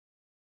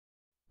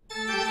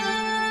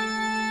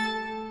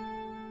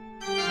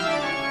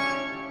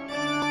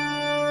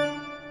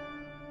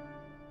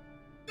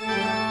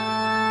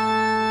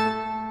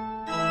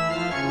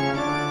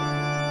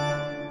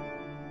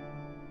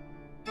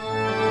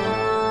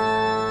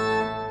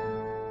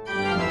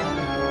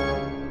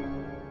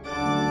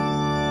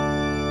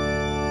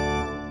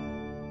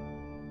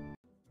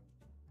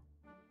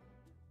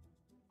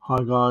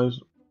Hi guys,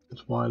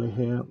 it's Wiley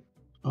here.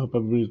 I hope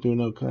everybody's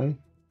doing okay,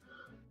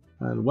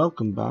 and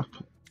welcome back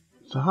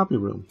to Happy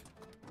Room.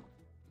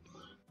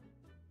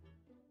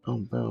 Oh,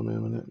 bear with me a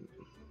minute.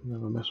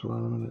 Never mess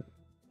around a minute.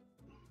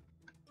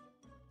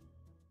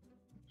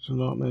 So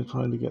not me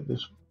trying to get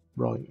this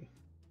right,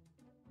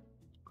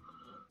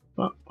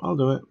 but I'll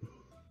do it.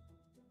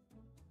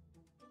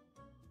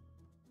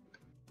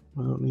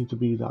 I don't need to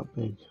be that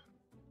big.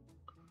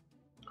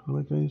 Can I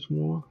make it any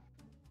smaller?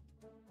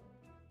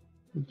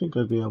 I think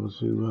I'd be able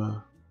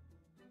to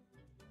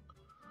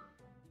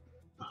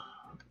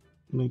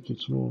make it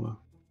smaller.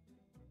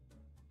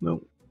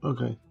 No,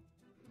 okay.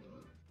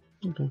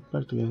 Okay,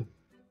 back to game.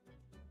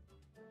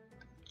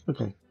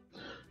 Okay,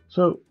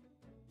 so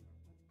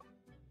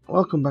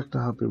welcome back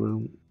to Happy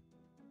Room.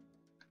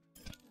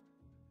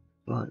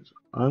 Right,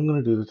 I'm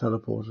going to do the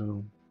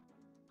teleporting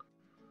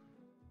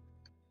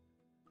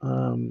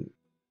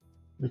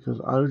because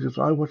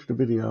I watched a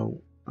video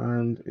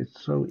and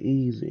it's so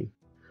easy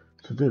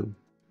to do.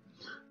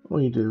 All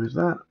you do is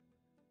that,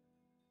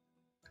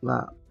 and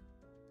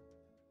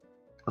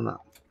that.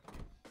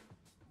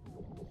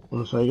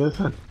 So you get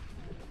a 10.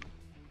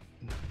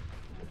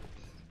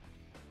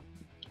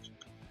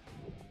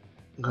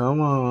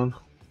 Come on.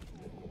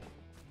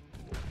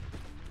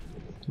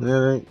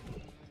 Really?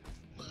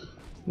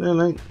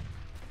 Really?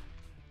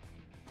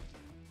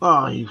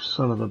 Oh, you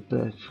son of a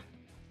bitch.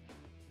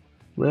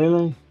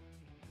 Really?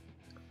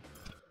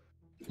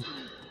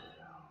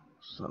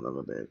 Son of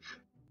a bitch.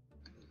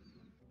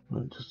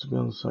 Right, just to be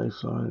on the safe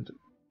side.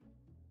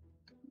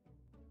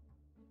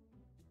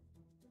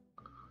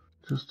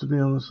 Just to be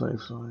on the safe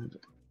side.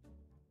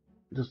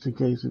 Just in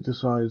case it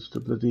decides to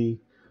bloody...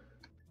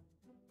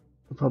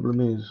 The problem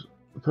is,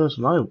 the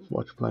person I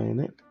watched playing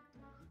it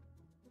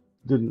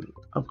didn't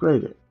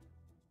upgrade it.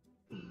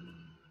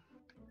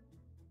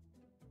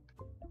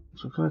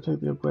 So can I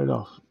take the upgrade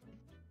off?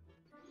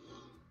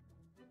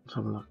 Let's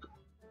have a look.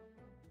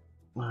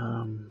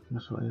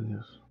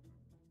 Miscellaneous.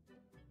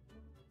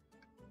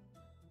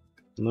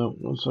 No,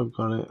 once I've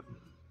got it.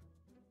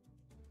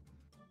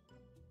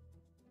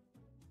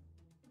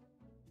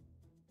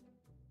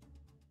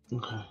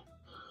 Okay.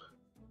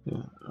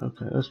 Yeah,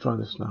 okay, let's try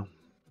this now.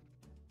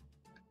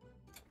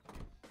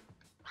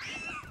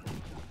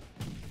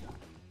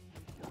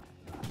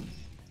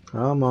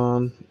 Come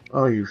on.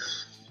 Oh, you...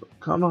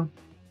 Come on.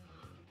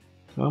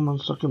 Come on,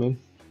 suck him in.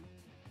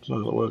 It's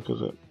not gonna work,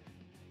 is it?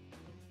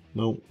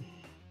 Nope.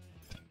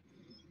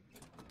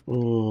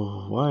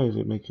 Oh, why does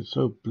it make it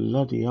so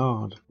bloody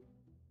hard?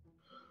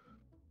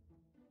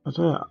 I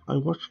tell you, I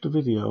watched a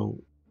video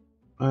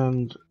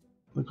and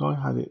the guy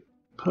had it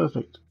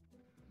perfect.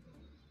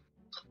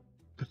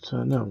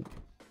 But no,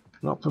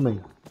 not for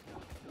me.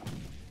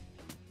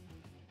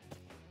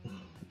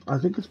 I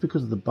think it's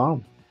because of the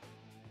bomb.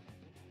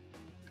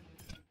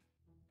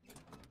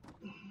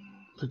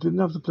 If it didn't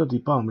have the bloody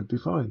bomb, it'd be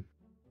fine.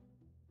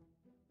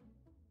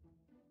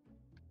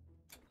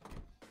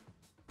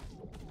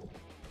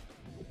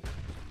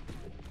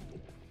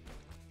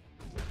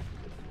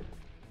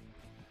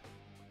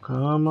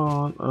 Come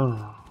on.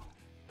 Oh.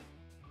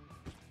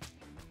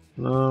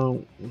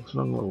 No, it's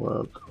not gonna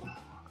work.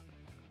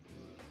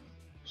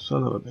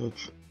 Son of a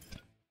bitch.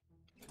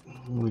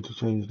 I need to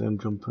change them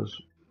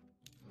jumpers.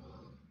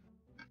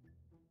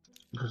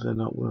 Because they're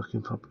not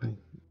working properly.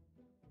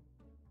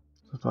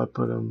 So if I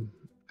put them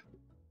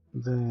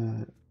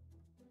there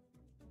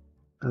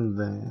and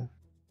there.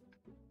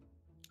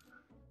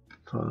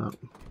 Try that.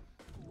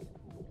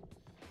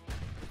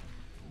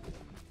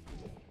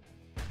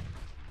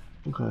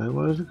 Okay,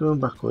 why is it going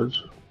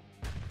backwards?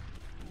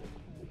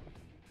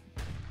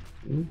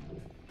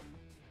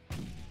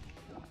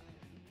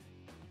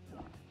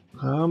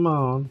 Come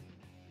on.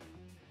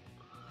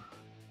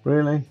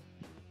 Really?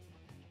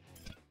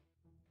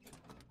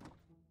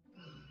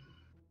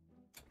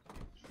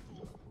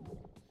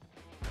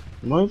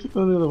 Why is it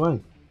going the other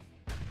way?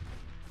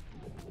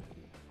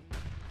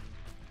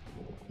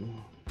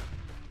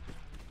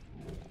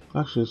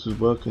 Actually, this is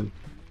working.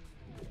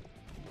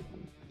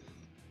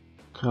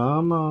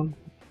 Come on.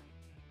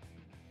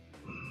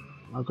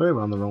 I've got it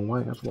around the wrong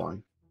way, that's why.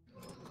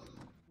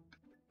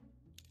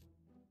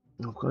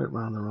 I've got it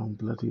round the wrong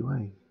bloody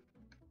way.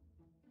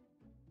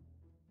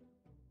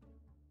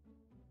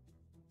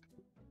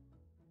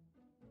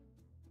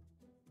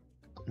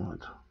 Right,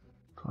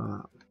 try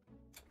that.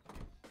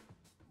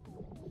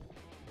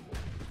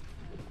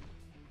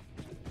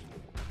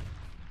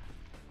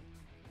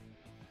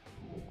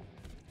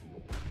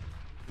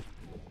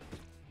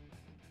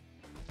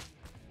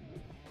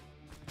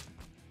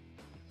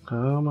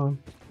 Come on.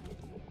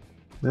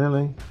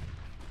 Really?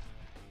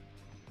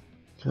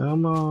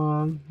 Come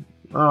on.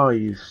 Oh,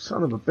 you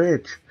son of a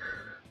bitch.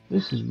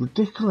 This is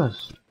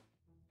ridiculous.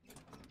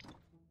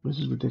 This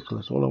is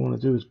ridiculous. All I want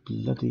to do is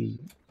bloody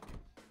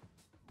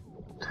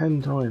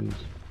 10 times.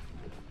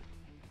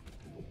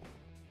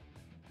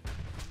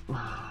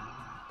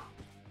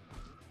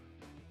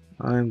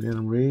 I'm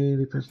getting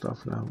really pissed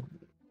off now.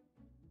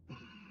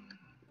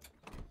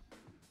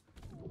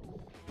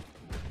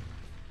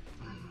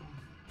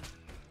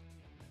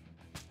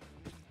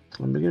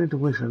 beginning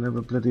to wish I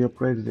never bloody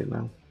upgraded it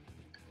now.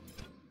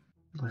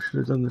 I should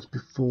have done this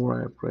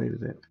before I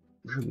upgraded it,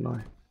 shouldn't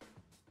I?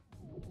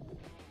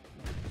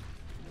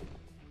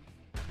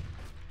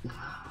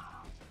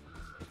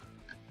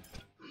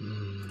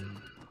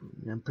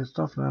 I'm pissed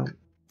off now.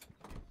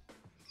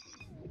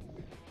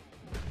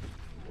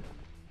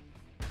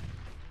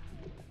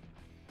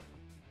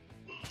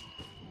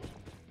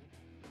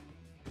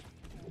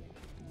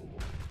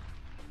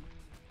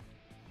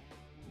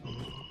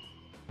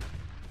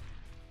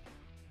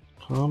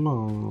 Come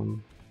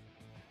on.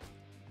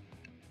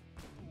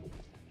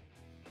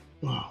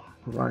 Oh,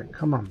 right,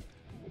 come on.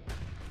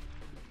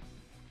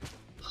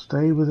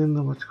 Stay within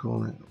the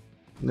whatchamacallit.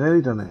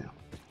 Nearly done it.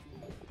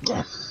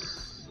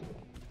 Yes!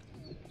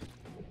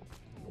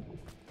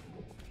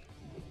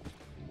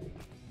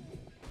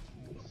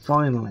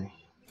 Finally.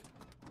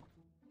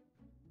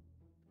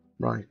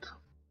 Right.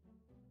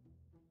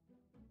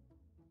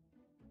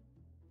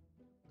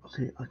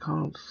 See, I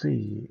can't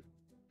see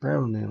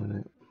barrel nailing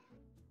it.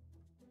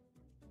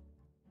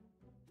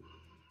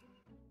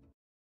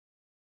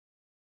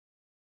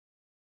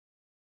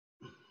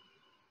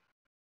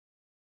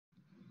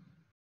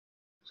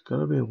 There's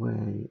got to be a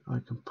way I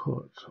can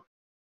put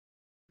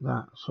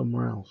that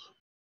somewhere else.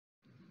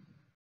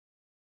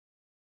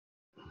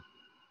 Let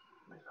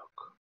me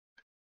look.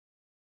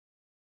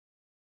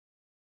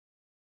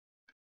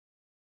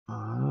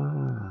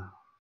 Ah.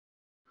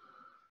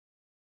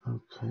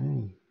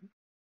 Okay.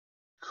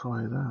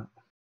 Try that.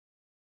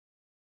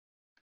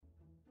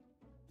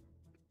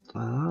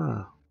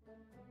 Ah.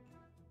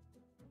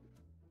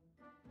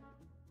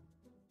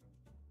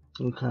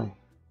 Okay.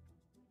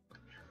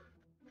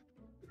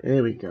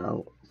 Here we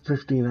go.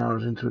 15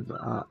 hours into it.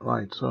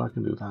 Right, so I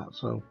can do that.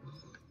 So,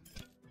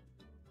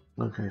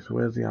 okay, so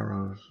where's the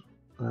arrows?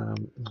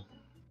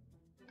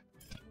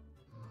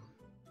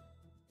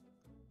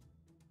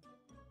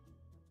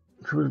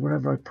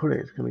 Wherever I put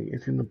it,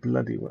 it's in the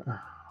bloody way.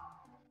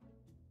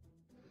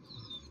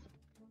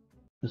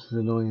 This is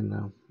annoying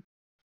now.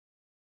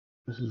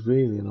 This is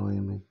really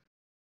annoying me.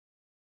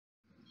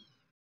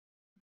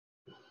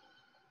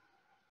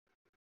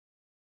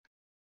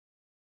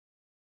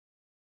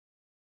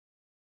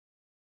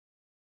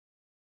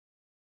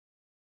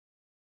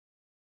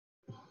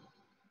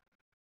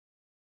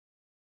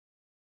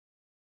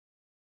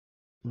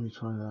 Let me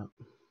try that.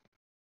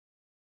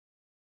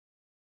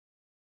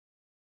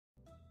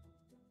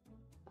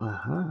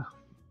 Aha.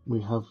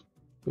 We have,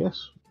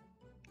 yes.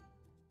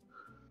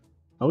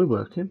 Are we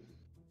working?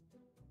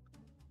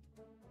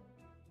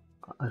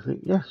 I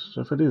think yes.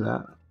 So if I do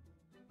that,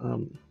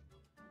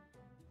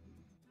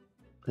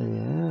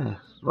 yes,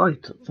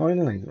 right.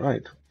 Finally,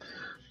 right.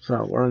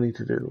 So what I need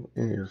to do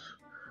is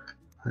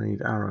I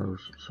need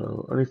arrows.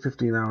 So only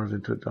 15 hours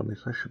into it, dummy.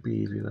 So that should be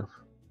easy enough.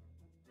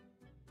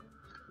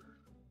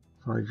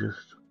 So I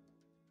just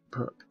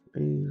put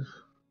these.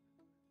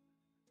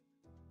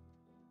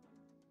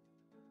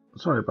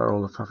 Sorry about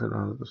all the faffing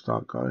around at the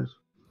start, guys.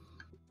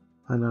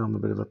 I know I'm a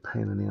bit of a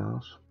pain in the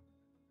arse,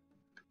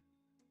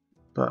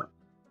 but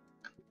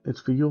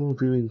it's for your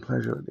viewing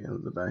pleasure at the end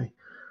of the day.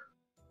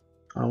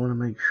 I want to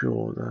make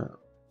sure that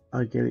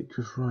I get it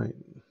just right.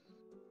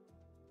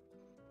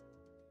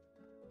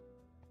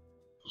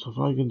 So if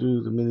I can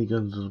do the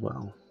miniguns as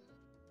well,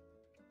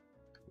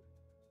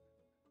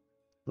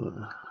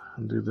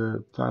 and do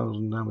the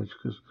 1000 damage,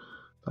 because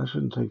that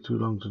shouldn't take too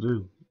long to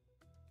do.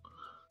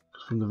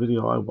 Because from the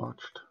video I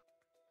watched,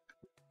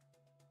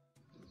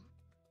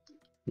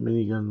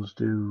 miniguns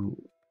do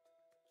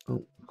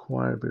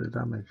quite a bit of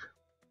damage.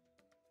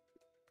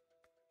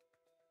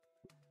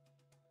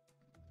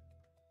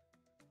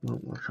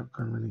 Not my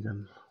shotgun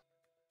miniguns.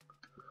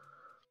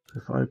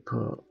 If I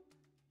put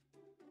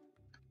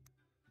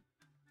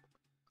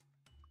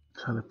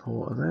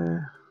teleporter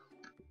there,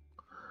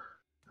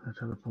 a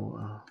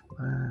teleporter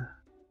there,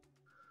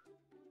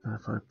 and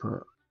if I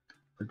put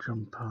a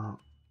jump part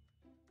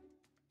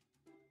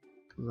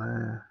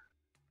there,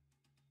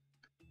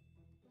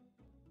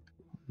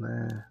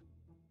 there,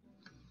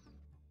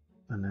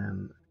 and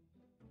then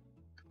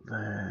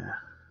there,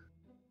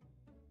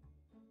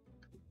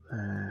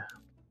 there,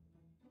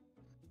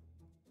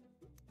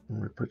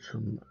 and we put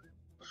some,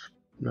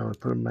 no, we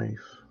put a mace,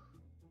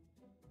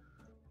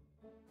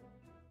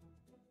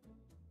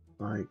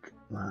 like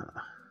that.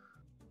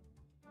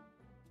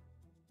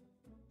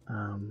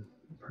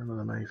 Put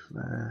another mace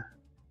there,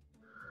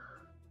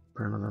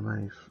 put another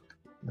mace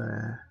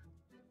there,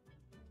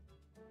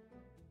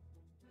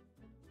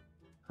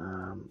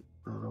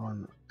 another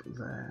one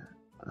there,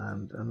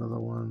 and another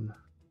one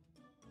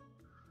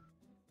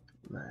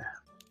there.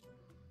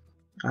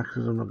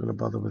 Axes I'm not going to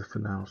bother with for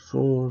now.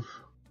 Saws,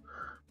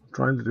 I'm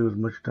trying to do as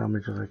much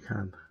damage as I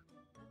can,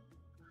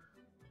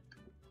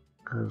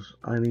 because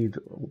I need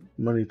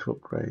money to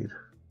upgrade.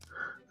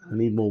 I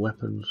need more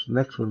weapons. The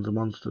next one's the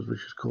monsters,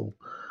 which is cool.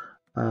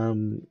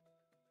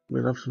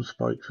 We'll have some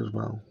spikes as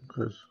well,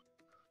 because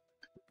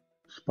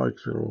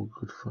spikes are all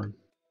good fun.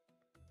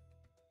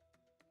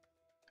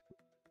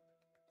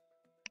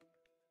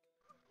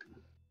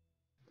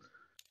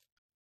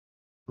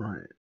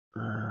 Right,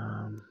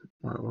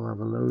 Right, we'll have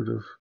a load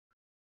of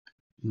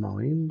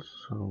mines,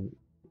 so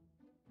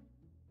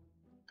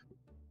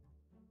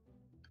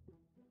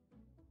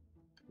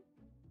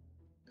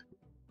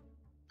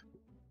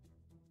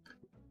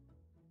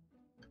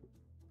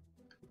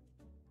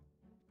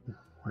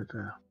right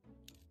there.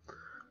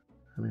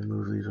 Let me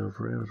move these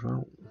over here as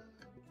well.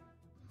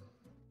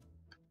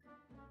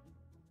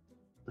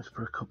 Let's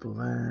put a couple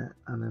there,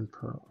 and then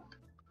put a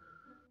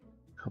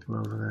couple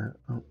over there.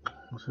 Oh,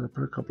 let's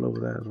put a couple over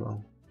there as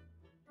well.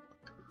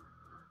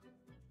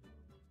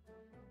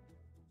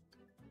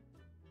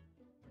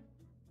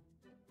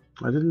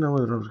 I didn't know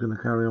whether I was going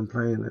to carry on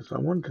playing this. I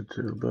wanted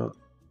to, but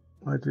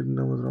I didn't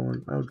know whether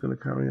I was going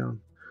to carry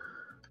on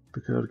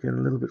because I was getting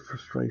a little bit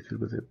frustrated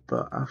with it.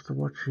 But after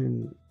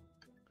watching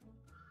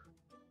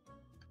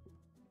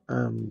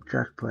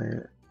Jack play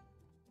it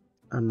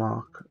and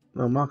Mark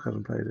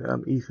hasn't played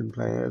it, Ethan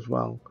play it as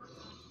well,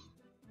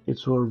 it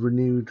sort of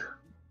renewed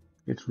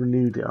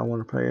it. I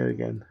want to play it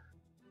again.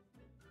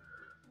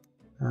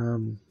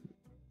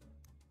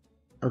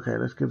 Okay,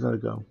 let's give that a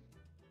go.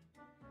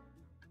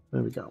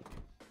 There we go.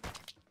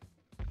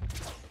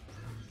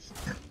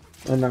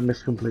 And that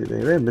missed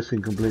completely. They're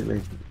missing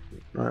completely.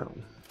 Right.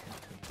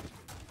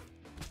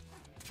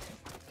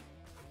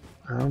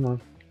 Come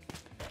on.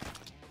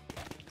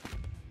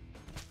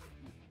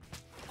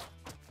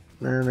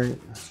 Really?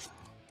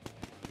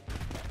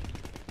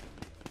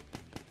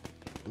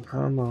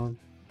 Come on.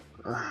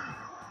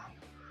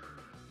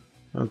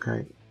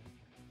 Okay.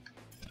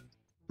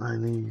 I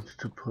need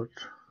to put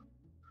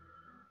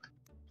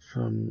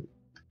some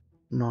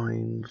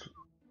mines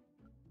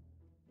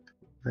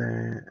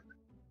there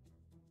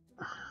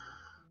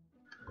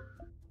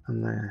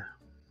and there.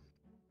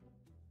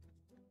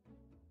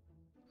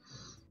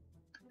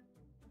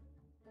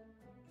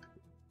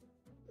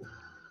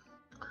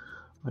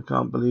 I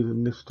can't believe it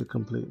missed it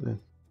completely.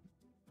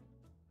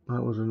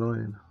 That was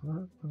annoying.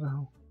 What the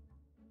hell?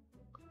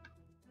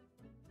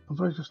 If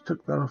I just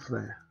took that off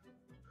there.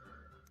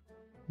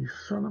 You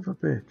son of a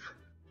bitch.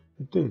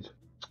 It did.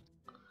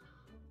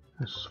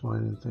 This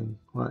swining thing.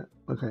 Right,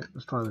 okay,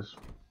 let's try this.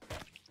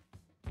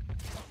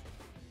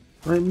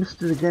 I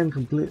missed it again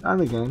completely.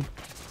 And again.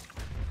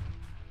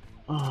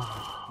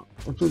 Oh,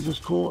 I could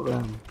just caught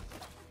them.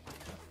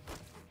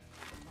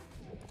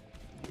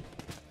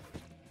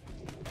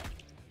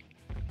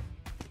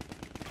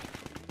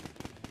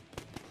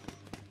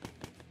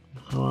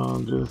 Come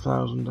on, do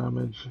 1,000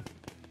 damage.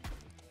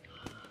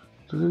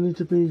 Does it need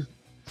to be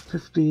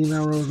 15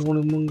 arrows all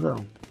in one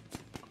go?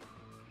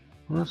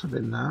 Well, that's a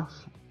bit naff.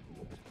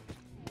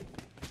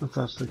 If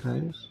that's the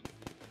case.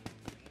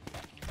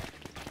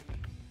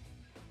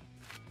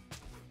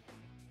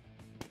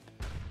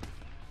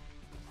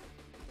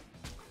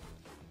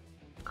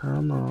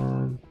 Come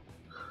on.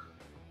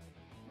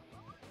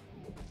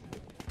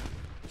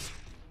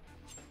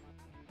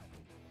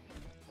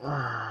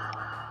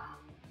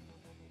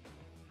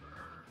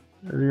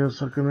 Is he gonna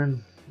suck him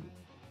in?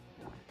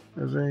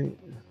 Is he?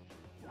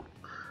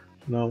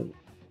 No.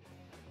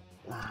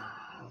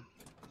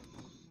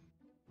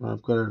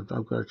 I've got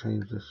to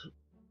change this.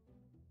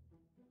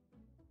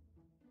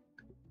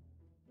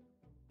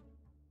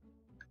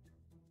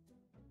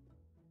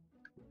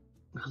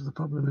 Because the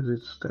problem is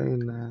it's staying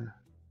there.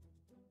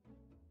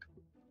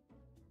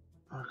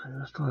 Okay,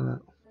 let's try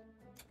that.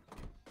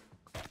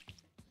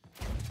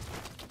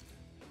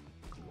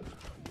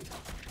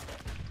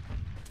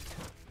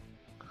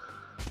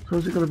 So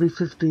is it going to be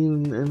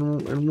 15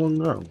 in one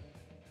go?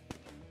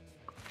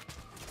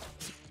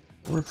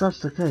 Well, if that's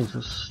the case,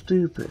 that's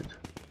stupid.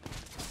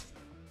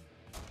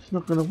 It's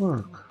not going to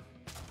work.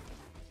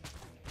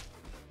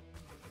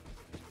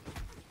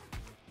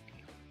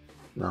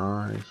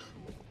 Nice.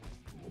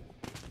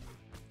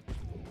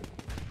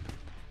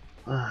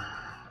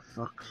 Ah,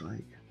 fuck's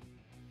sake.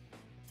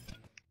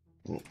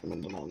 Oh, I'm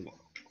in the wrong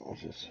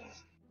office.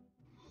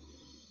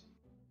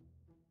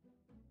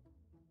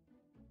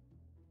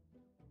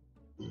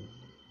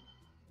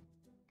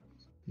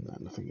 No,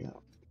 nothing yet.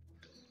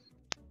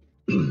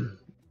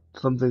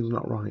 Something's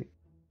not right.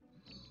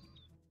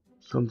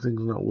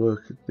 Something's not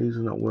working. These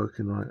are not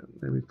working right.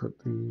 Let me put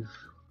these.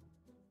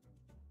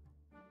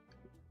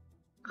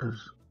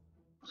 Because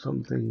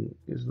something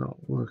is not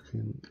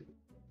working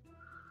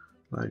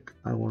like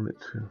I want it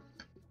to.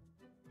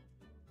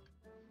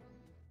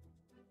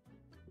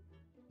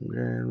 I'm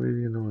getting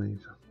really annoyed.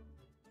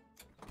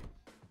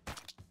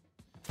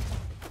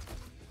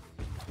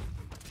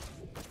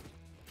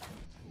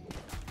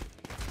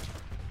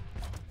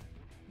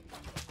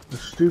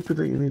 It's stupid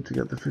that you need to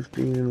get the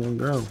 15 in one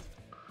go.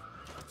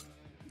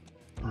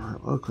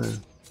 Alright, okay.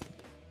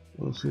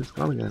 We'll see, it's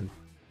gone again.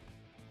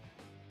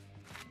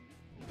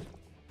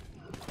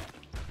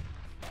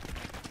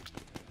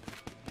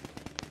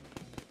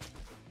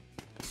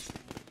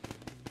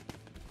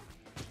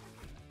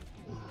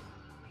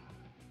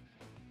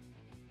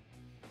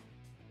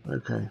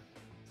 Okay.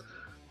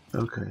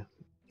 Okay.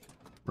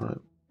 Right,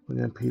 we're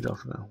getting peed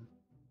off now.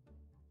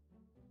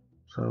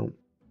 So,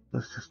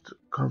 let's just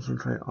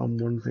concentrate on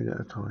one thing at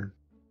a time.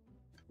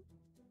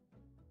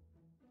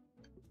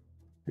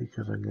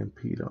 because I'm getting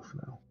peed off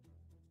now.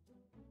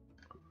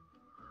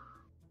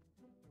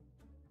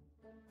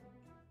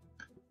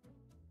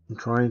 I'm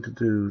trying to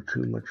do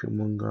too much in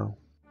one go.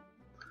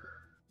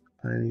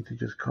 I need to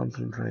just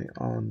concentrate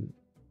on...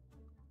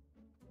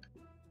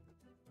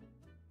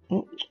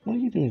 Oh, what are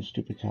you doing,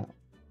 stupid cat?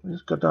 I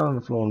just got down on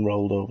the floor and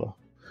rolled over.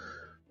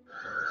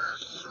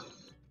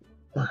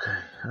 Okay,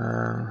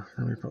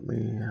 let me put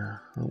me...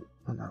 oh,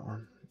 not that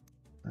one.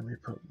 Let me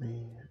put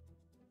me...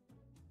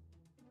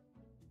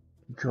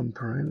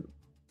 jumper in.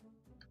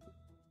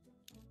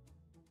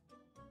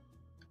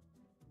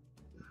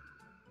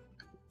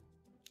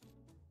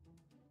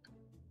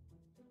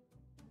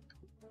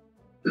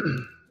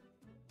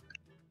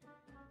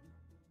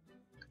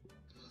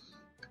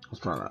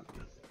 Let's try that.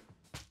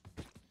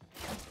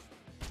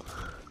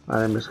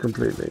 I missed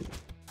completely.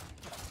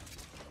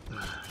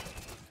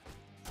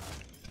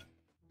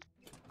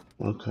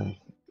 Okay,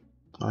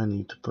 I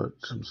need to put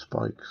some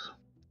spikes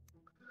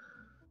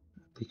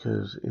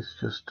because it's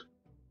just...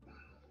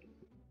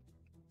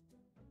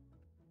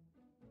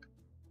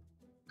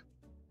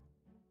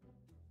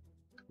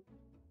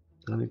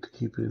 I need to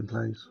keep it in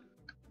place.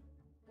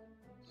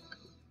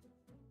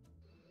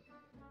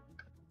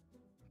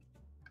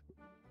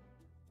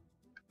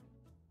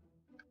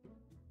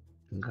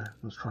 Okay,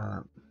 let's try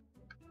that.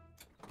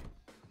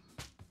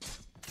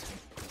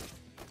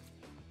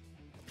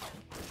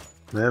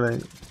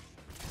 Really?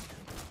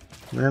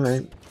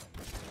 Really?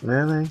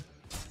 Really?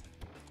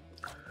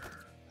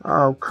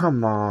 Oh,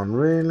 come on,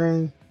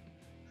 really?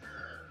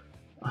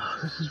 Oh,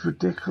 this is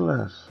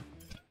ridiculous.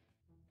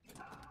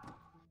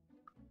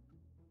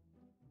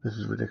 This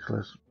is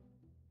ridiculous.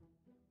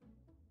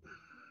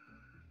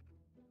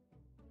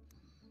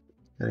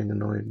 Getting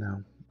annoyed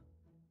now.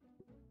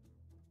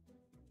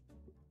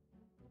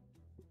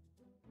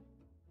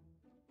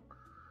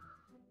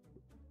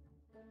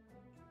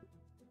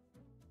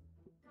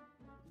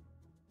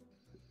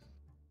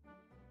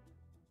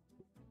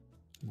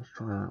 Let's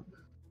try that.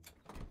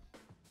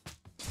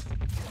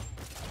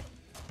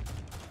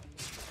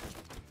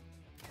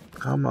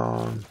 Come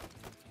on.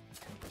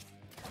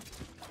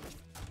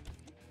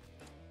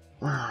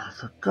 Oh,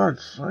 for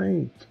God's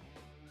sake.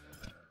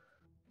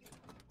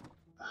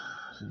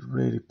 This is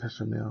really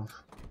pissing me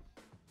off.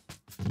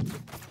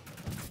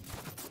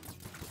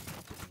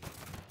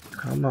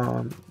 Come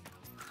on.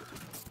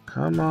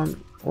 Come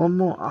on. One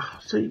more. Ah,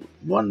 see,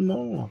 one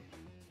more.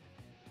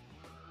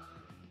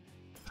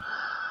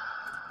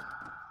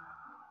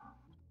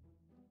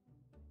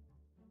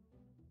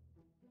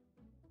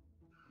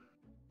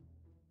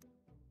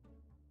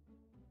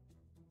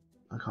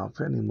 I can't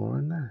fit any more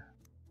in there.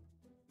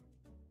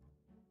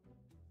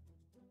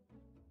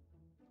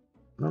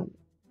 Nope.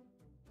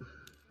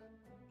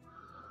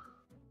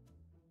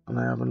 And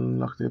I haven't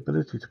unlocked the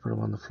ability to put them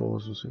on the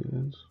floors and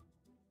ceilings.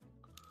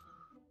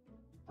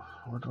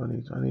 What do I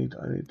need? I need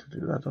to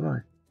do that, don't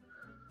I?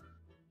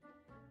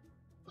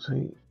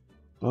 See?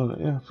 Well,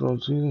 yeah, floor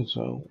and ceiling,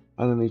 so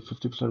I only need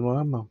 50% more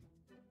ammo.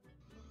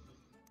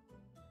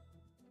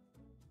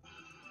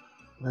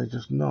 They're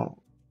just not.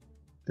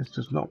 It's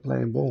just not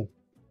playing ball.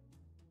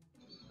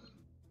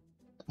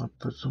 I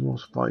put some more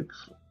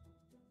spikes.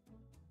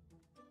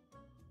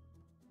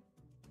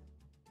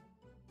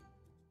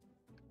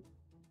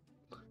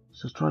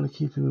 It's just trying to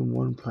keep him in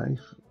one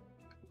place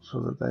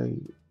so that they...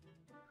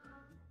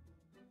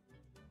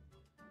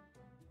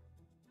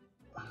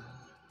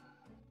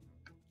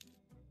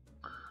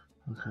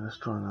 Okay, let's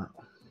try that.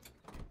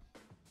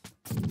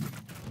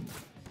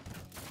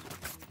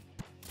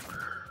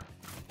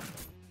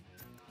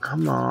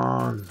 Come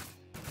on.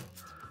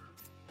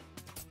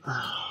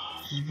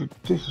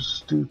 This is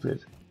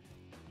stupid.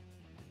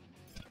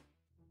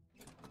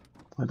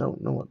 I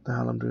don't know what the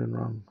hell I'm doing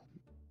wrong.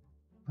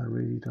 I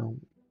really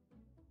don't.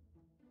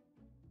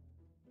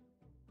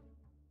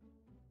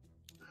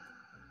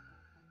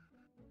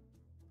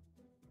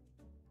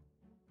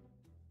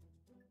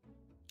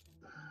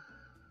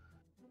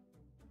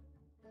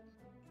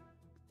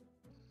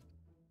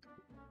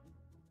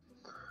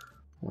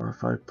 Or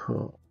if I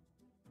put...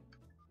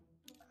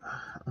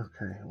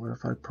 Okay, what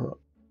if I put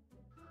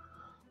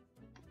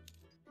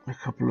a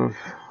couple of...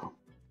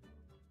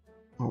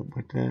 Oh,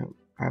 with the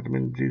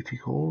admin duty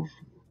calls?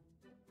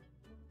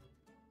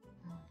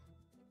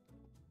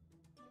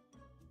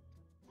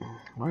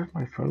 Why is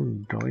my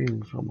phone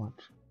dying so much?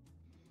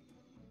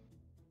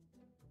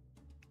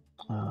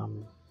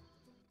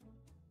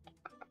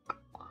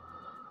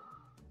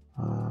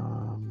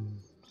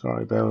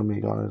 Sorry, bear with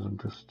me, guys. I'm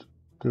just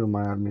doing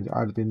my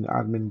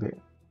admin bit.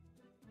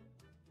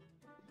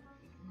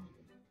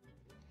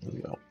 There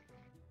we go.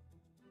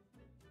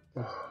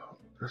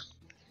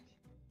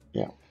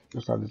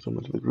 Just added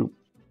someone to the group.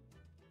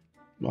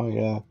 Oh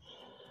yeah.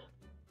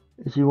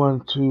 If you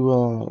want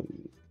to,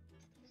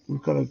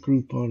 we've got a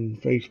group on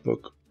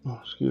Facebook. Oh,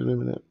 excuse me a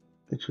minute.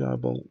 Itchy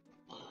eyeball.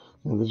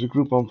 Yeah, there's a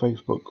group on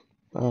Facebook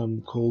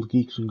called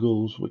Geeks and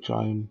Ghouls, which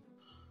I'm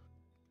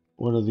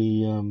one of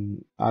the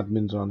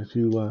admins on. If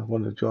you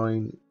want to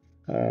join,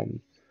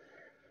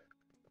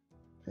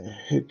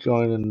 hit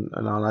join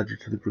and I'll add you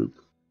to the group.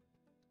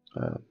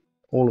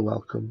 all are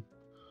welcome.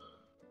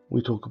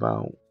 We talk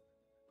about,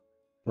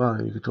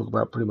 well, you could talk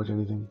about pretty much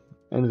anything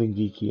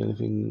geeky,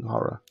 anything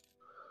horror.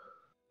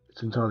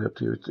 It's entirely up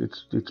to you.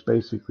 It's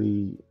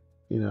basically,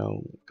 you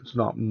know, it's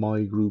not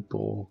my group,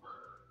 or,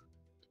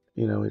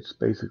 you know, it's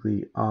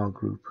basically our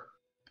group.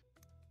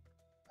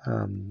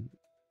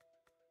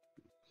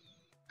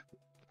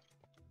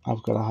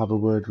 I've got to have a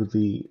word with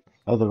the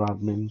other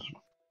admins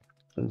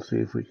and see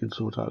if we can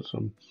sort out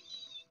some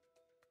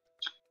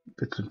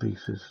bits and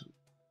pieces.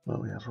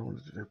 Well, yeah, that's what I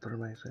wanted to do, but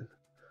amazing.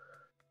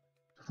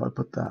 If I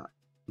put that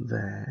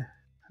there,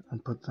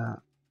 and put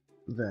that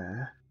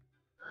there,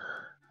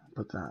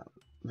 put that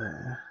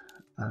there,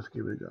 let's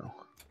give it a go.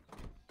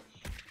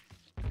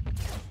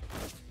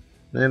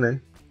 Nearly.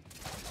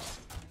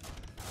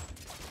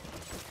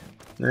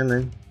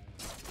 Nearly.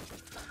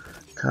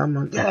 Come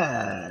on.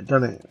 Yeah,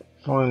 done it.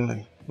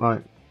 Finally.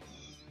 Right.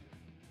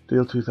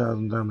 Deal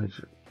 2,000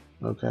 damage.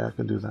 Okay, I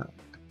can do that.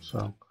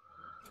 So,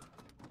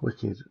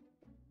 wicked.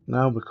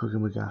 Now we're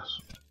cooking with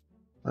gas.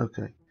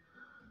 Okay.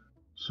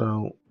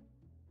 So,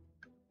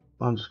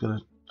 I'm just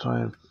gonna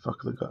try and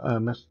fuck the guy.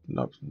 Mess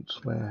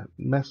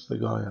the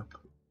guy up.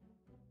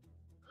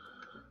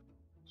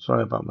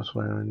 Sorry about my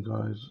swearing,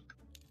 guys.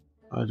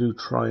 I do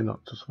try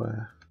not to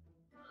swear,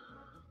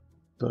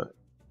 but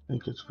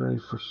it gets very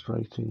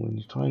frustrating when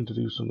you're trying to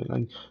do something.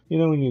 And you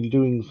know, when you're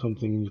doing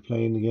something and you're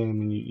playing the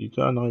game and you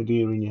got an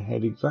idea in your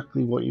head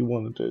exactly what you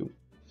want to do,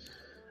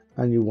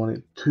 and you want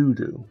it to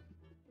do,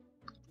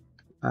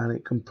 and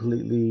it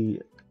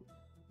completely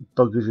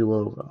buggers you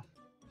over.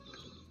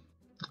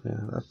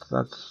 Yeah,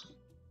 that's,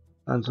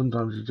 and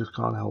sometimes you just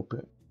can't help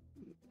it.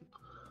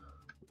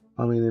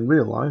 I mean, in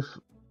real life,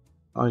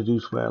 I do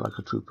swear like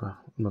a trooper,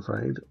 I'm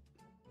afraid.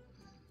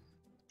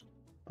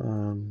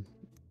 Can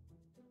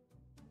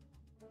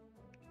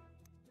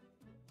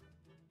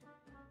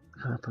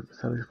I put the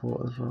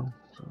teleport as well?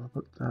 So I'll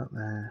put that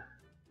there.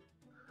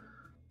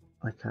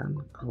 I can,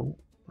 cool.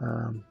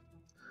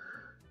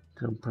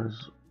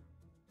 Jumpers.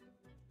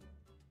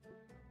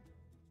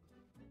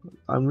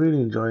 I'm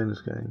really enjoying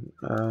this game.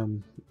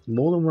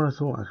 More than what I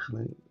thought,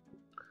 actually.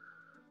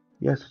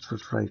 Yes, it's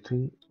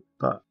frustrating,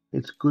 but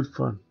it's good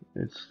fun.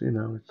 It's, you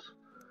know, it's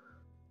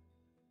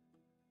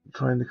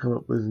trying to come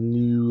up with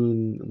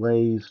new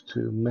ways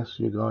to mess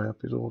your guy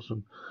up is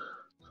awesome.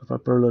 So if I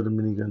put a load of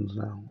miniguns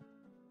now,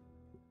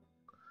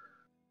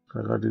 so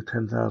I gotta do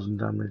 10,000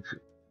 damage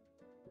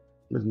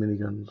with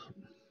miniguns.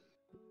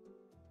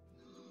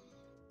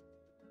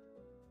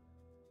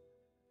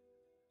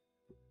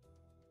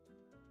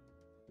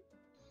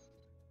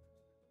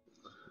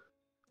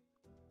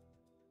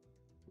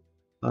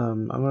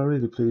 I'm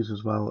really pleased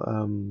as well.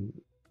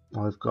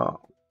 I've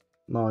got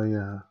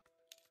my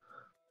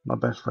my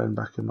best friend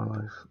back in my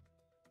life,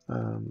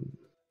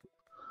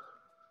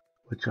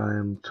 which I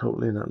am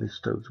totally and utterly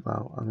stoked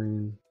about. I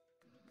mean,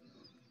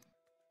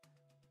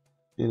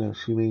 you know,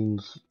 she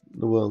means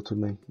the world to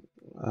me.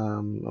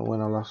 And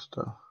when I lost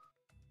her,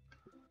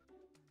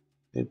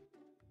 it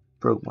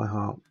broke my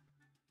heart.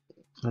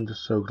 I'm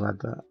just so glad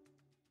that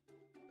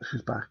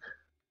she's back,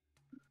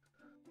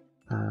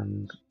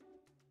 and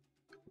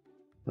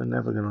we're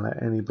never going to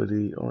let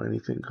anybody or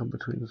anything come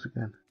between us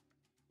again.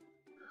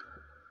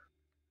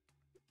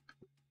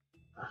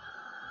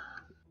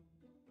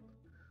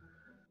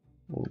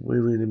 We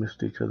really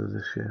missed each other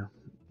this year,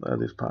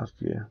 this past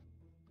year.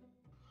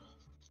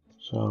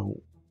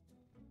 So,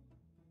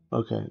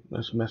 okay,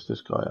 let's mess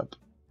this guy up.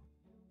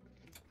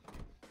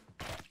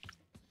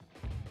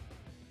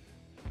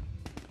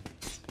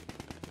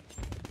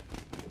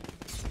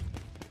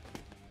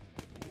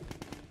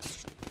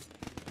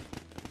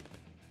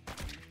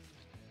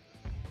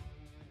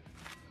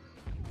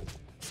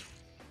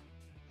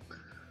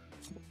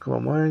 Come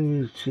on, why aren't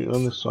you cheating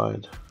on this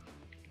side?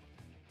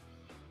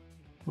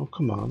 Oh,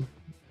 come on.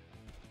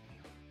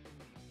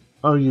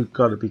 Oh, you've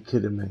got to be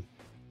kidding me.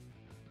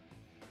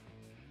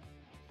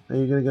 Are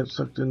you going to get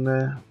sucked in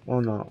there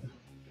or not?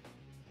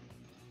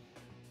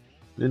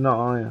 You're not,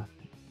 are you?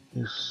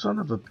 You son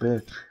of a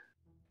bitch.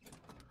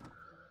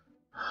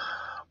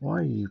 Why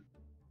are you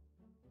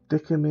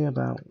dicking me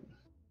about?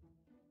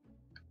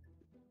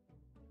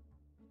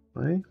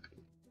 Eh?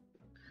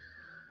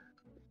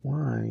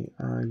 Why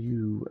are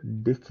you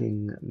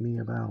dicking me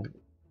about?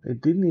 He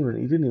didn't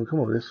even come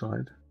over this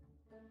side,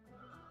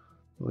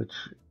 which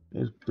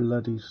is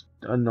bloody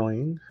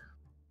annoying.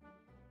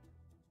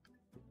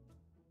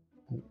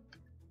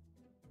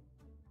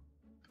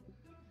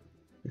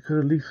 You could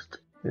at least,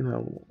 you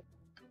know,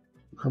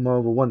 come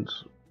over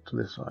once to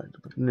this side,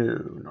 but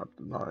no,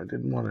 I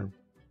didn't want to.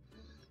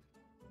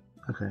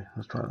 Okay,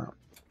 let's try that.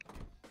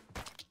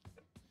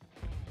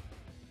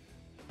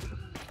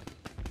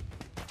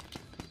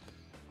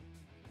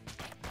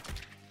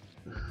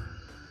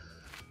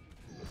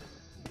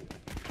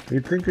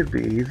 You'd think it'd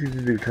be easy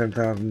to do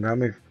 10,000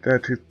 damage.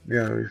 You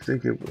know, you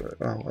think it,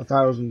 well,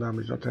 1,000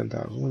 damage, not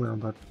 10,000. You know,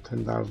 about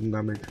 10,000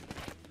 damage.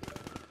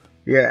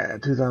 Yeah,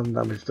 2,000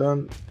 damage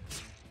done.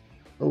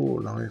 Oh,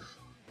 nice.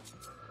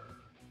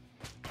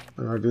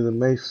 And I do the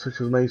mace,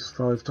 such as mace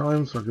 5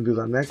 times, so I can do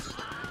that next.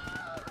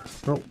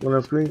 Oh, one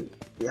off screen.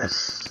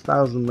 Yes,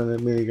 1,000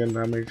 minigun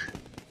damage.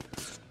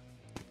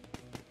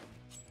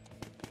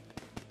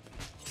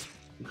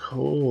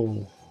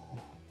 Cool.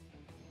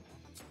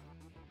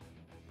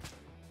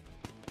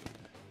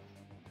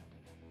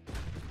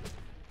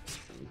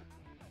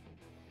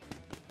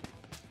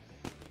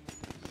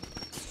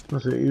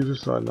 That's it, user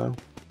side now.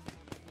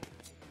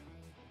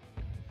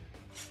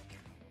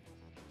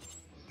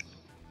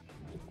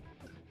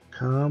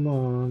 Come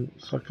on,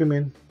 suck him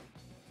in.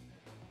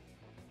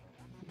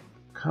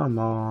 Come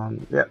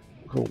on. Yep,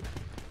 cool.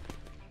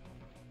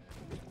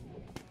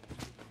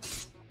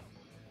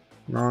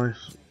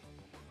 Nice.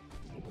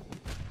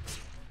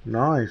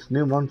 Nice.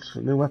 New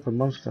monster, new weapon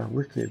monster.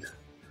 Wicked.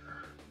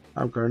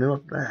 I've got a new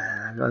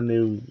I got a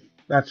new.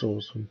 That's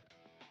awesome.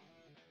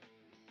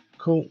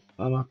 Cool.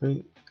 I'm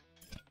happy.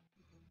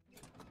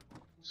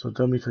 So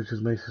dummy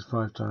touches maces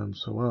 5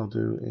 times. So what I'll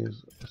do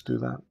is let's do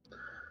that,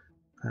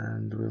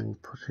 and we'll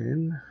put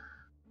in.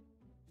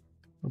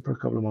 We'll put a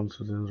couple of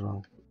monsters in as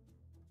well.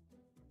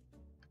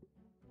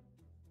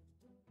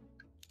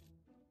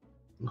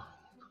 Oh,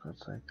 for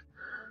God's sake!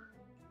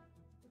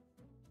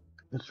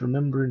 It's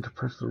remembering to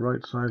press the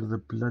right side of the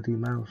bloody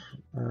mouse.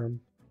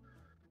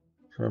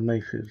 So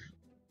maces.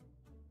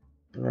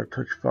 I gotta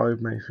touch 5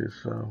 maces.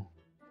 So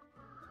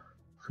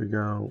if we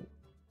go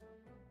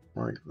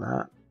like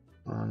that,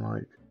 and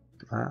like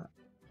that,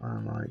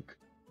 and like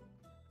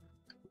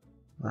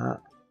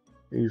that.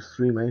 Use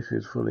 3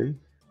 maces fully.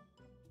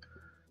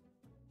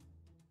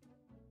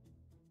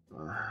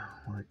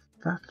 Like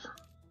that.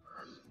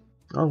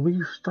 Oh, will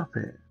you stop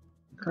it?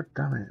 God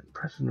damn it.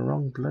 Pressing the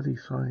wrong bloody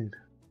side.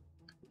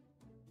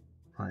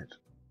 Right.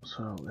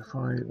 So if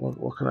I...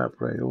 What can I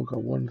upgrade? Oh, I've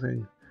got one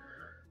thing.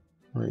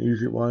 Right,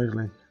 use it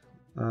wisely.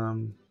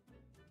 What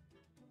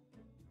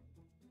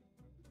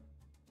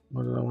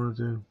did I want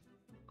to do?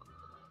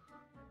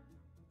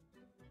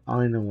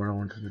 I know what I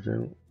wanted to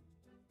do.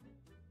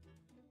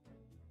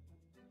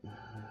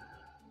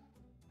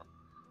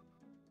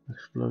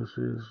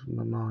 Explosives,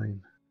 my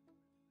mine.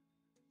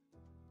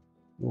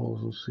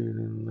 Walls and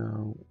ceiling,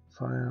 no.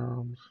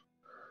 Firearms.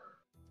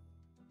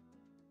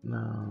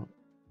 No.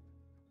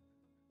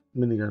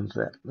 Miniguns,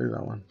 there. Do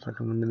that one. So I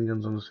can have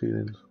miniguns on the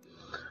ceilings.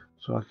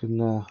 So I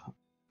can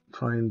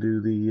try and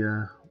do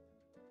the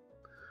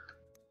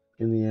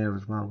in the air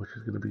as well, which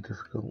is going to be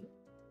difficult.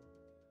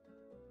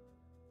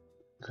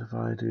 So if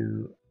I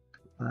do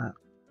that,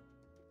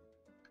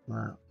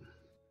 that,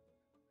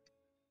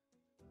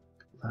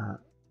 that,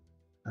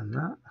 and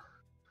that,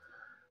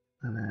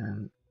 and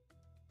then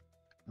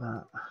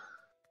that.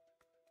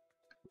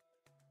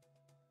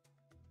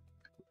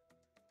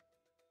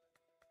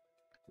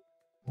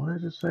 Why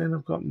is it saying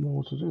I've got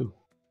more to do?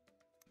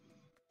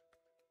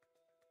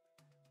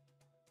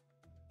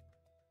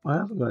 I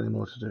haven't got any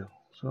more to do.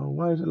 So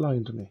why is it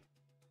lying to me?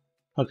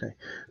 Okay.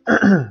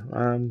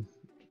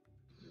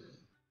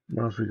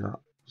 What else we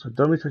got? So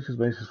dummy touches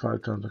maces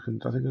 5 times. I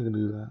think I can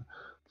do that.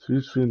 So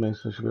use 3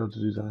 maces. I should be able to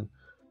do that.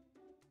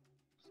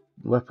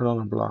 Weapon on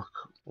a block.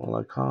 Well,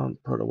 I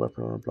can't put a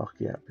weapon on a block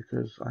yet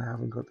because I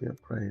haven't got the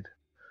upgrade.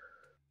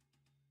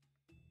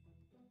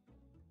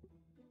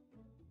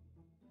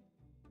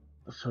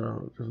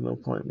 So there's no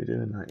point in me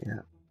doing that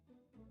yet.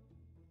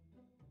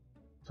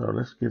 So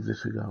let's give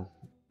this a go.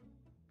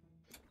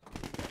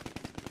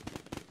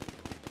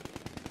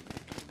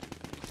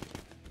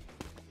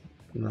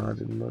 No, I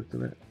didn't work,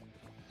 did it?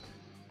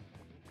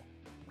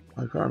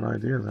 I've got an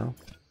idea though.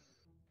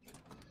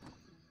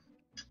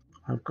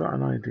 I've got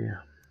an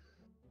idea.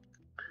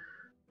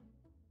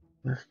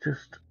 Let's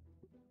just,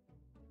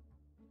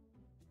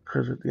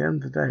 because at the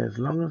end of the day, as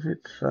long as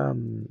it's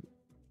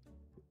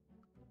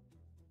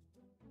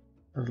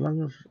as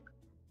long as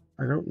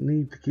I don't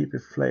need to keep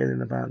it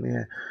flailing about in the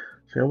air.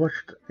 See, I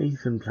watched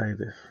Ethan play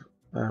this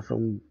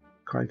from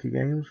Cranky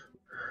Games.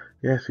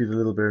 Yes, he's a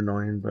little bit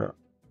annoying, but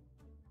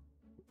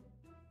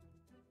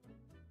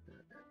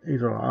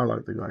he's alright. I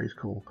like the guy, he's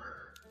cool.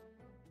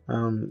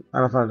 And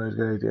I found out he's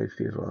got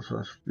ADHD as well, so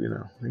that's, you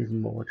know, even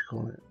more what you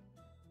call it.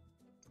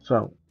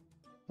 So,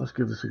 let's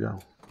give this a go.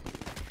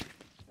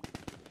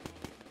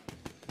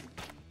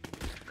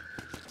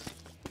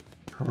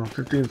 Come on,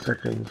 15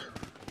 seconds.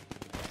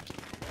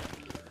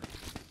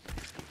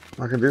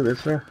 I can do this,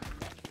 sir.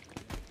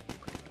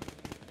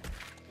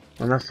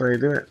 And that's how you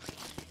do it.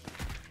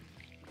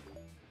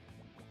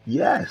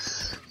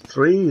 Yes!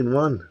 3 in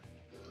 1.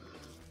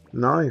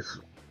 Nice.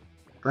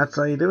 That's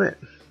how you do it.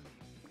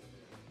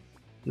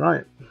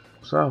 Right,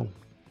 so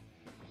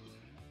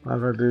I'm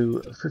going to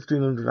do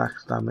 1500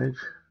 axe damage.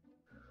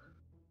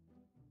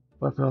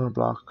 Weapon on a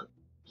block.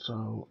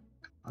 So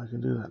I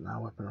can do that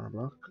now, weapon on a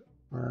block.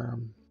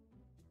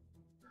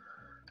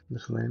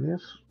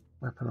 Miscellaneous.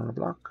 Weapon on a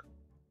block.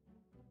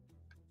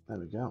 There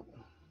we go.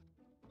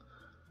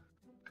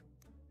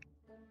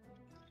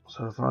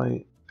 So if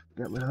I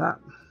get rid of that.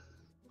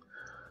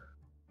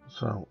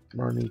 So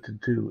what I need to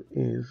do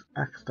is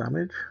axe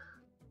damage.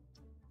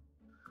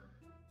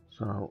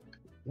 So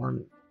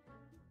 1,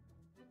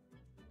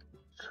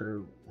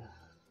 2,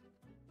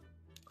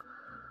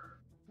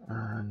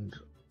 and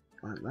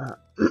like that.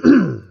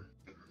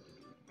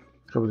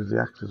 Trouble is the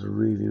axes are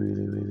really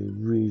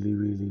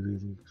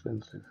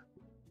expensive.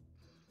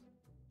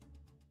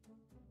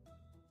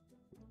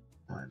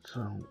 Right, so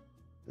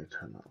let me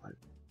turn that like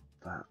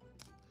that.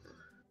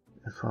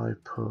 If I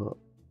put,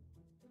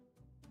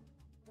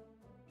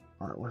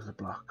 right, where's the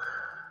block?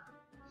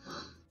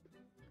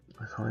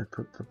 If I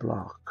put the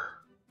block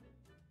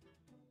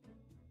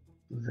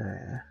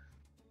there,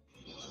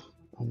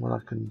 and what I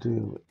can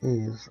do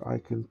is I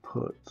can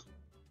put,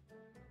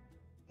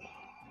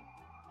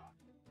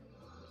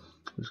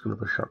 I'm just going to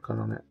put a shotgun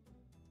on it.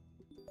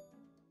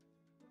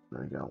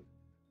 There we go.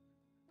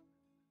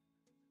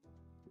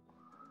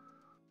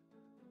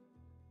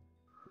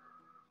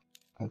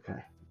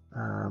 Okay.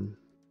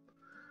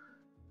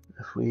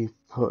 If we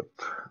put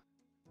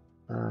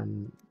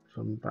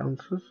some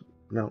bouncers,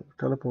 no,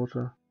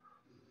 teleporter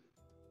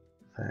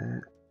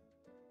there,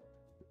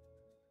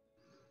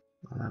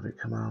 I'll have it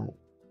come out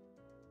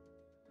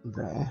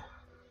there,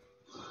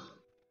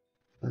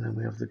 and then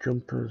we have the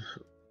jumpers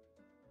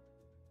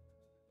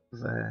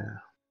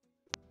there,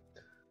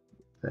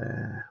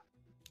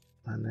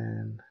 and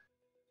then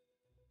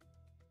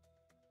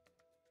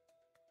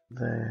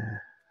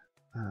there,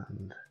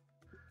 and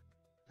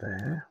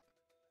there.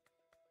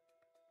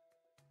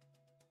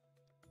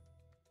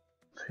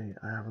 See,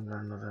 I haven't got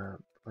another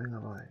thing,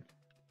 have I?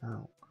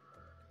 No.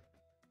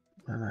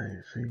 And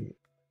I see,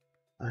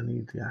 I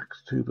need the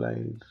axe, 2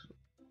 blades.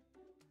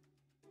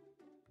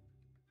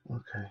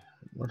 Okay,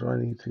 what do I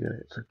need to get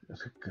it to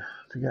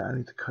get? I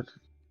need to cut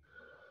it.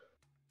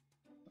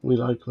 We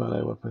like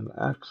melee weapon,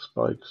 axe,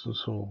 spikes, and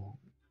saw.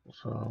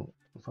 So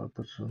if I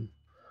put some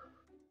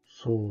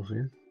saws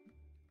in,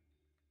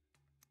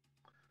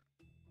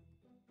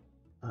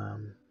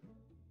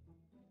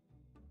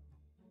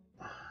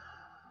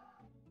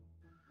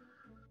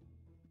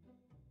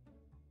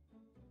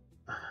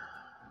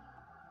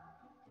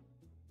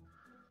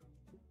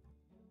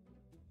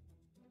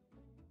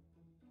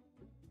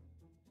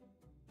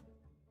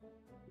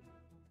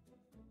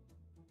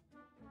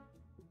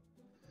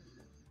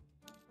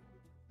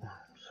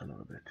 son of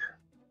a bitch.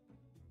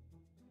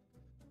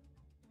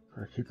 I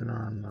keep an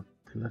eye on the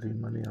bloody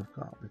money I've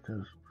got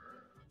because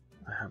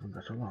I haven't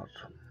got a lot.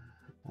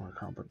 Oh, I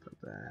can't put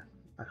that there.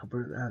 I can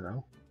put it there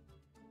though.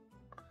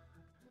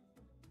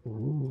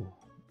 Ooh.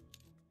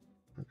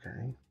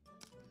 Okay.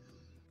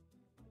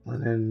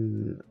 And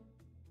then,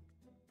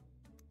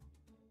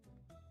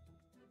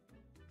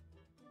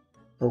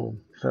 oh,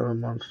 7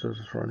 monsters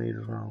is what I need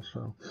as well.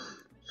 So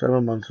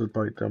 7 monsters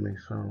bite dummy.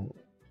 So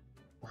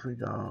if we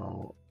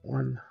go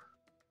 1,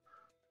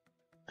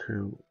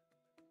 2,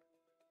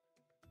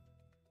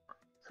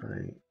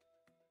 3.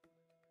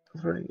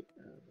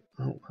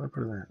 Oh, can I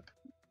put it there?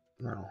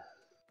 No.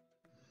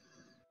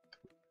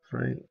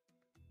 3.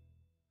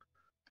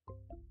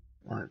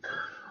 Right.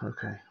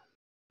 Okay.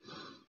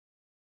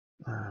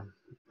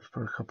 Let's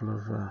put a couple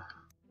of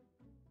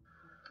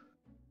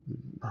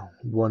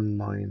 1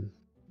 mine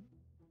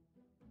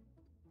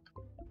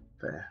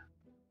there.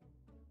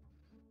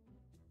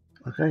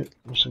 Okay,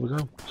 let's see we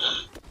go.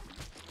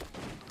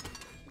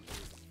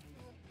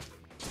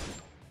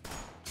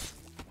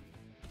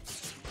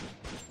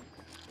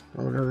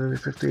 Oh, we got nearly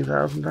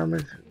 15,000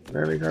 damage.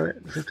 Nearly got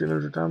it.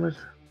 1,500 damage.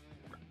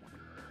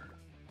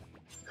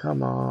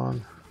 Come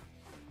on.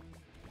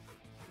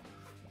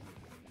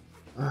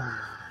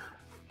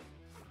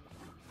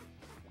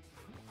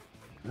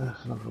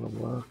 That's not gonna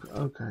work.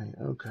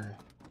 Okay.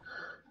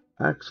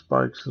 Axe,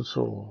 spikes, and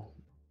saw.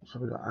 So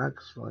we got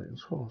axe, spike, and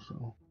saw.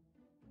 So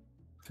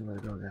give it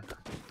a go again.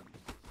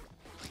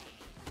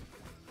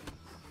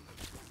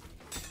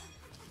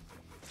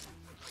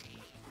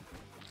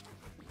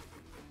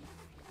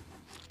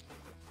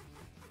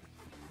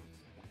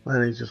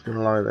 And he's just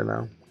gonna lie there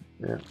now.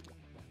 Yeah,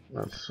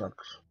 that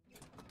sucks.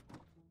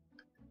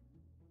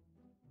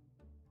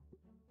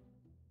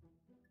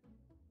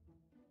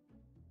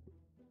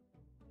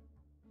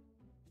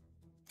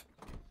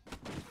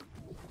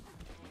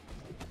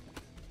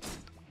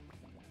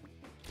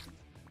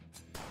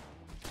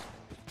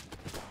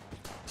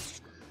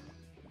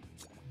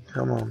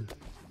 Come on.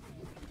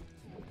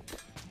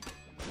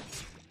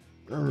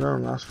 Oh, no,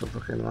 don't last for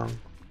fucking long.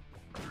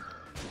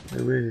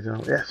 They really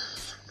don't.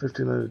 Yes,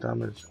 1,500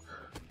 damage.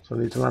 So I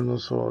need to land on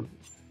the sword.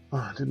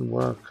 Oh, it didn't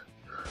work.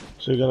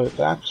 So you gotta hit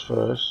the axe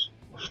first,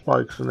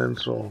 spikes, and then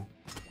saw.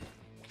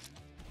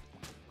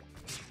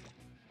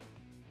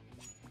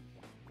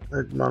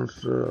 Hit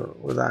monster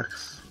with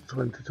axe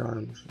 20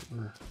 times.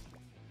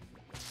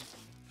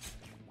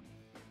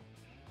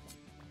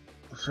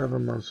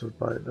 7 monsters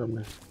bite, don't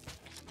we?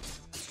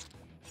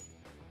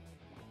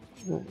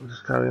 We'll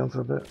just carry on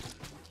for a bit.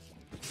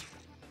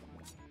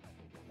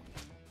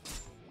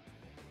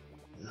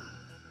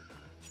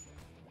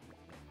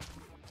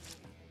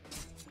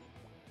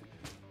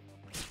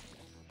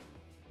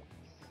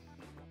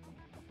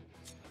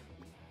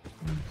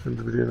 Seems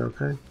to be doing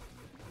okay.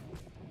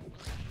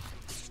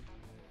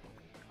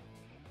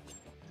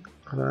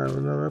 Can I have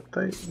another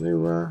update?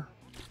 New,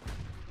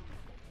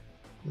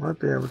 might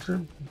be able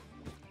to.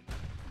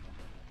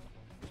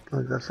 I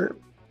think that's it.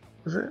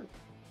 Is it?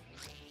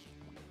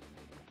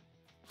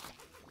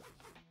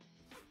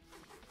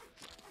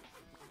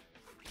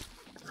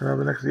 So now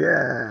the next,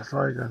 yeah,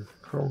 fire gun.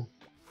 Cool.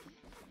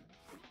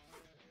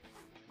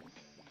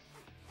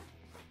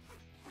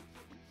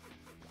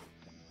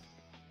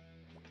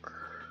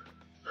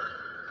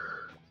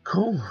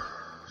 Cool.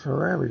 So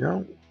there we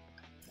go.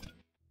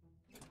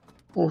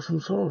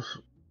 Awesome sauce.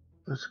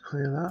 Let's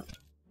clear that.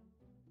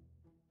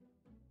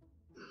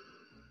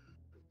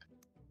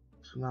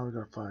 So now we've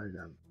got a fire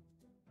gun.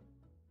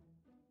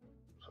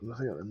 So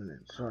nothing at the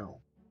minute. So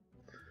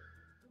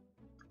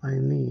I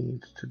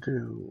need to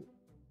do.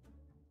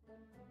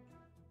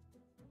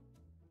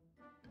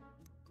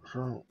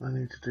 So I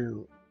need to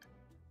do.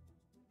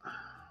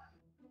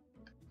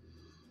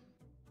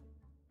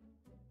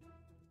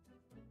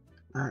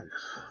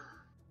 Axe.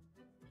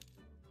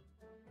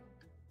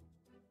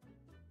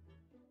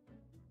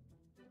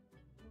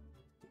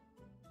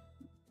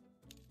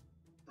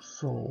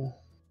 So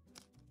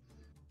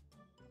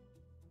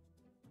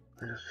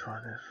let's try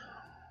this.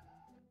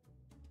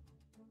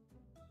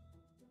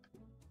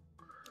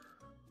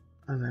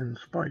 And then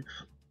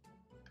spikes.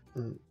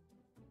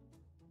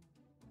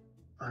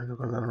 I got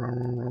that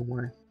wrong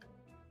way.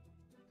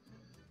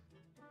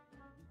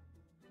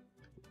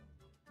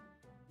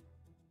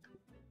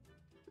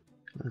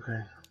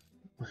 Okay,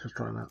 let's just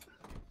try that.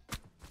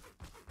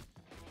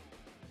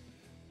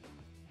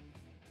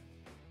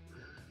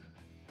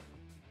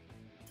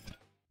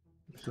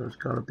 So it's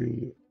got to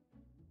be.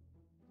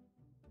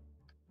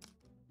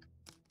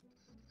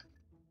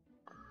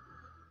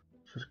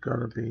 So it's got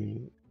to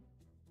be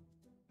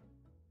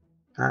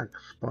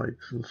axe,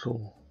 spikes, and saw.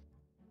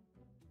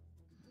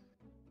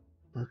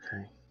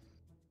 Okay.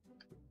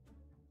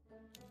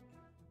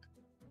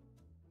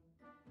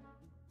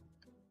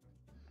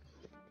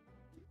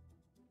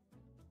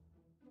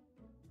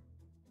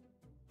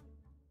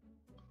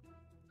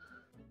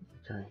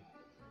 Okay.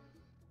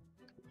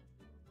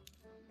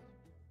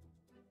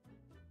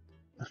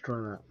 Let's try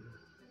that.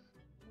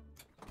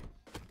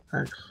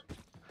 Axe.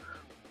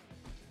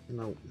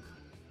 No.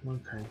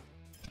 Okay.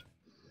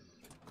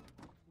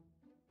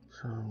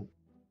 So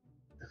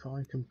if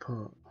I can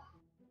put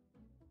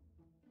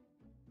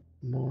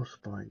more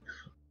spikes,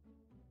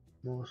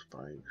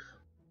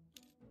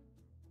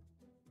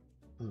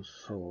 and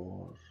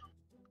saws,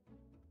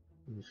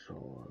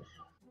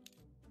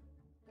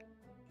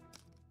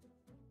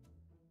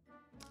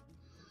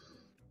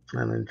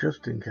 and then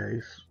just in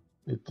case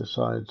it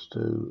decides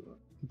to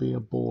be a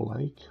ball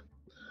ache,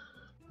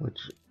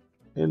 which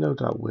it no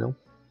doubt will.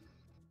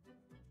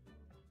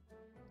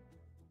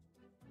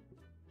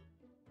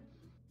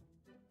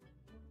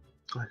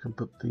 I can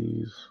put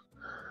these.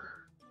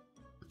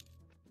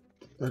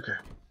 Okay.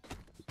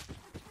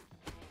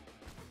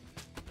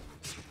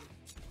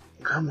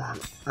 Come on.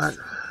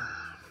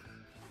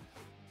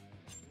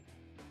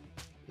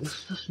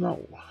 It's just not.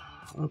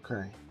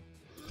 Okay.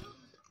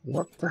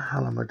 What the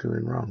hell am I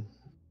doing wrong?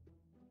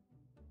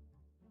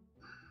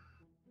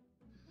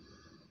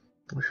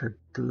 Wish I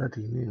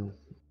bloody knew.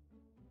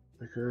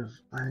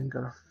 Because I ain't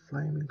got a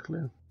flaming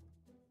clue.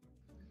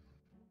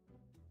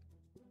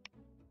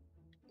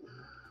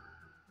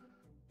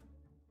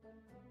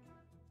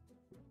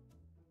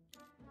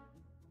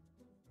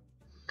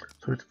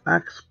 So it's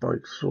axe,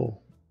 spike, saw.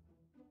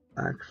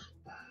 Axe.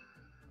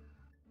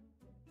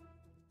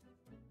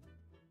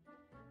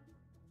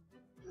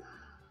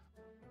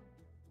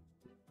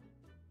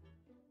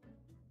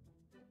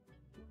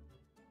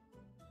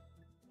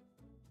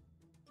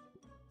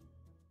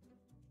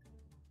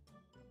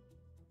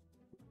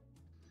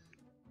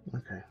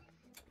 Okay.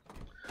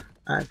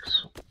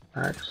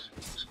 Axe,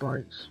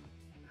 spikes.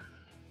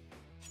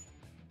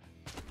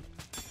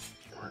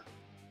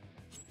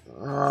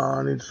 Oh,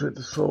 I need to switch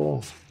the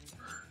saw.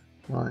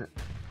 Right.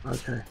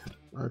 Okay.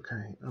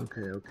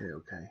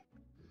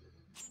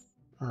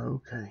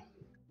 Okay.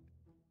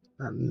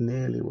 That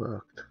nearly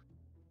worked.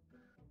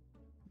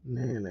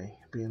 Nearly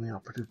being the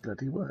operative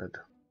bloody word.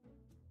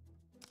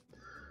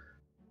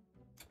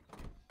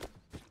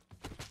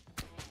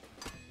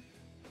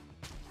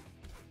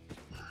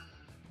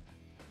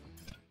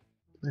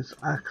 This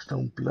axe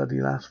don't bloody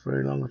last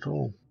very long at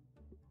all.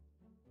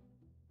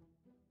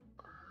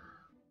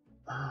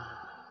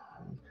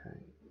 Okay.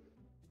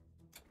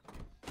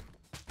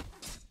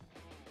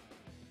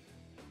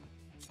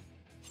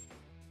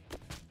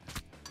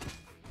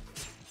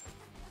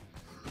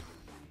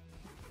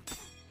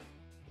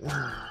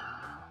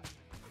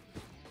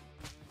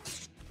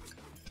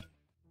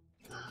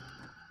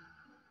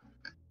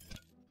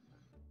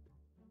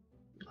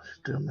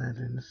 Still made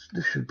in.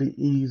 This should be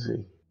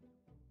easy.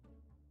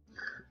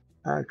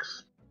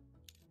 Axe,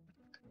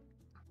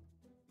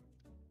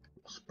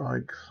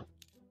 spikes,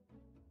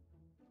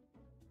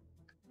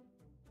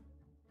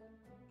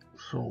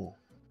 saw.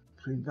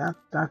 See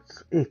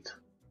that's it.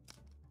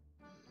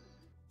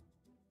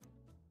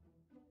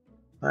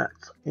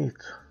 That's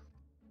it.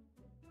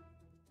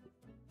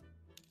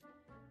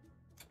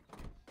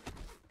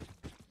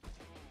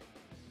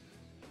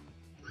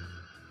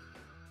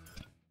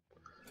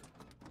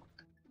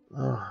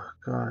 Oh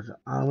god,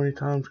 how many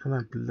times can I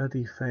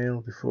bloody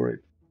fail before it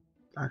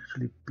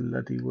actually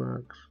bloody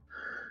works?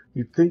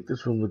 You'd think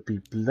this one would be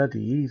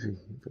bloody easy,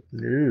 but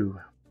no,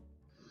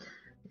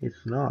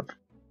 it's not.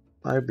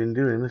 I've been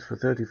doing this for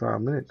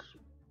 35 minutes.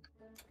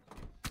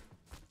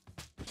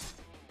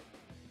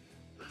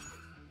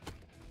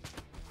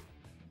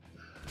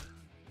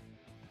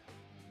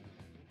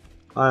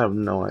 I have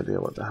no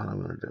idea what the hell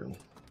I'm going to do.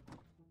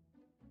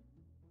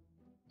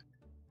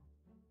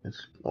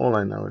 It's all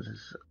I know is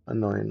it's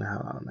annoying the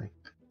hell out of me.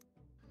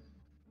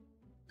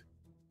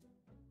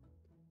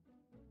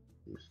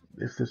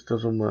 If this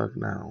doesn't work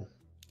now,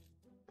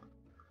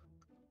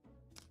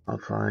 I'll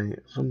try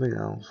something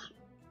else.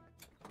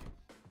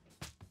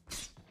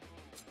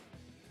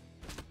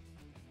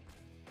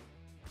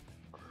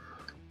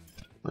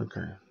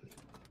 Okay.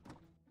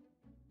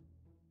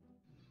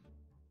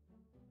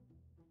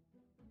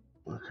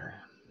 Okay.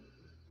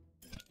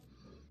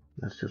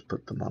 Let's just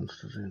put the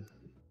monsters in.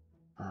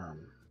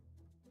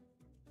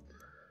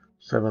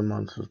 7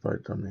 monsters by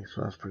dummy,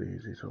 so that's pretty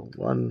easy. So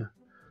 1,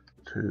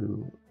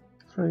 2,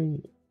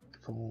 3,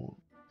 4,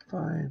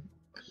 5,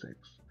 6,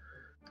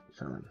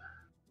 7.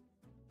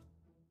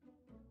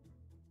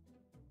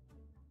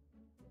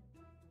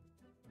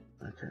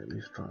 Okay, at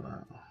least try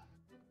that.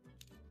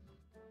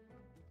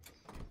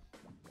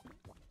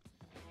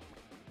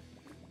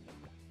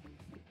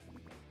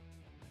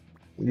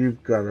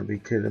 You've got to be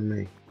kidding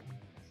me.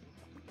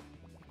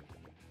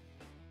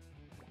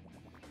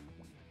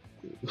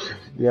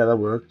 Yeah, that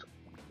worked.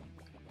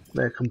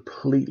 They're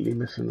completely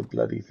missing the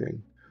bloody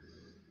thing.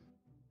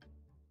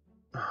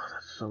 Oh,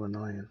 that's so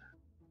annoying.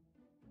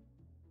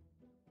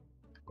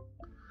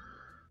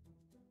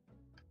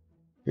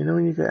 You know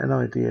when you get an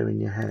idea in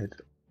your head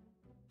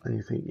and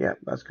you think, yep,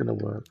 that's going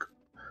to work.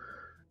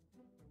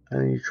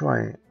 And then you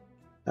try it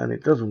and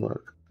it doesn't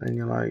work. And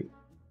you're like,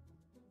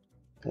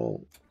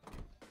 well,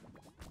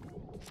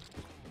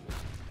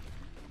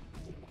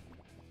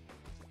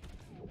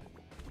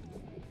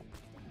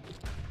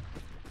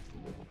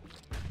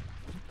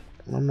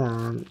 come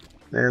on,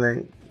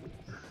 really?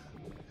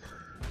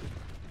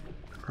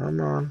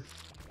 Come on,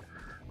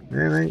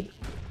 really?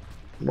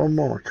 One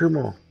more, 2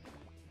 more.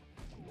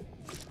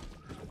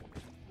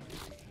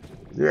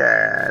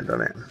 Yeah,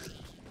 done it.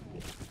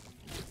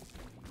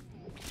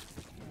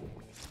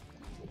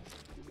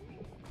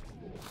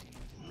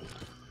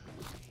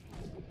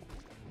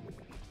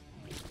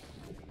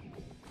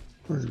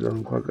 This is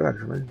going quite good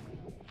actually.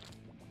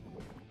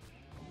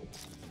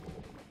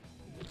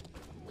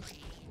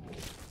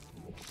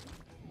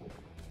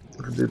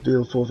 I could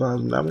deal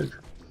 4,000 damage.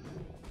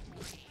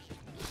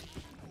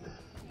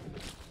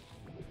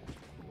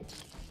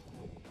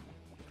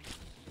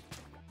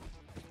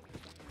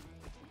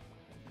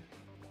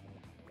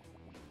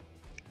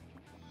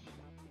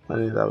 I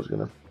knew that was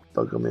going to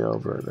bugger me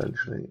over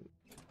eventually.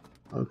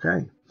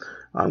 Okay,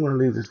 I'm going to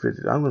leave this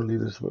video. I'm going to leave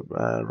this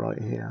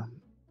right here.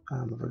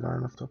 Have I got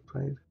enough to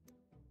upgrade?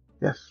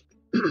 Yes.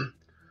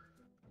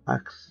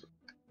 Axe,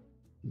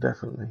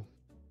 definitely.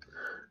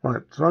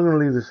 Right, so I'm going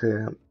to leave this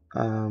here,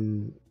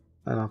 and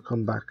I'll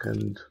come back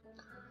and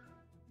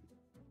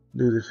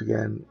do this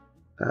again.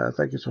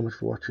 Thank you so much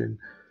for watching.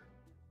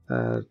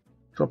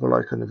 Drop a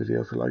like on the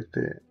video if you liked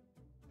it.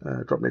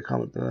 Drop me a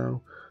comment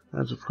below,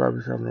 and subscribe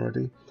if you haven't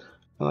already.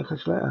 And I'll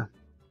catch you later.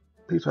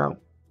 Peace out.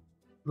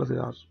 Love you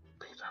guys.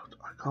 Peace out.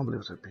 I can't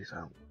believe I said peace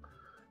out.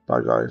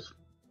 Bye guys.